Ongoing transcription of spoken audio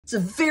It's a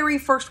very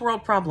first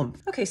world problem.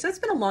 Okay, so it's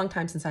been a long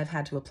time since I've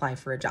had to apply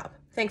for a job.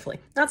 Thankfully.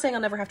 Not saying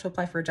I'll never have to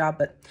apply for a job,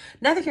 but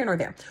neither here nor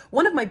there.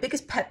 One of my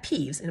biggest pet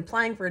peeves in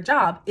applying for a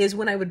job is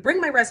when I would bring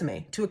my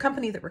resume to a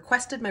company that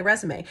requested my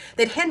resume,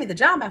 they'd hand me the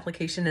job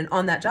application, and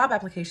on that job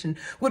application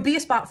would be a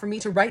spot for me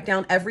to write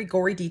down every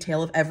gory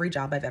detail of every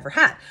job I've ever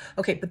had.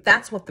 Okay, but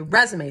that's what the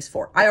resume's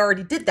for. I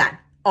already did that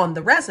on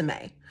the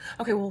resume.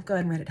 Okay, well, go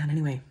ahead and write it down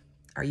anyway.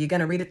 Are you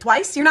gonna read it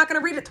twice? You're not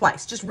gonna read it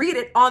twice. Just read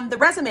it on the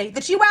resume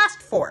that you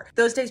asked for.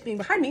 Those days being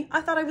behind me,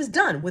 I thought I was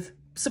done with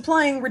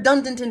supplying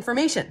redundant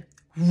information.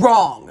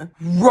 Wrong,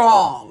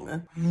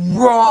 wrong,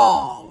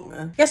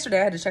 wrong.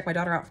 Yesterday, I had to check my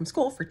daughter out from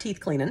school for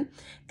teeth cleaning,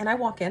 and I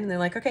walk in and they're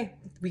like, okay,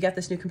 we got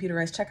this new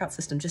computerized checkout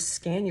system. Just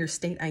scan your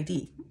state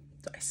ID.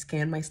 So I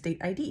scan my state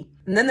ID.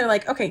 And then they're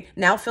like, okay,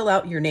 now fill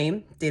out your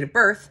name, date of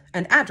birth,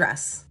 and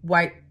address.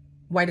 Why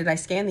did I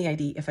scan the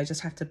ID if I just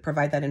have to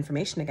provide that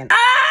information again?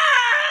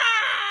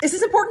 Is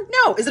this important?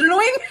 No. Is it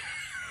annoying?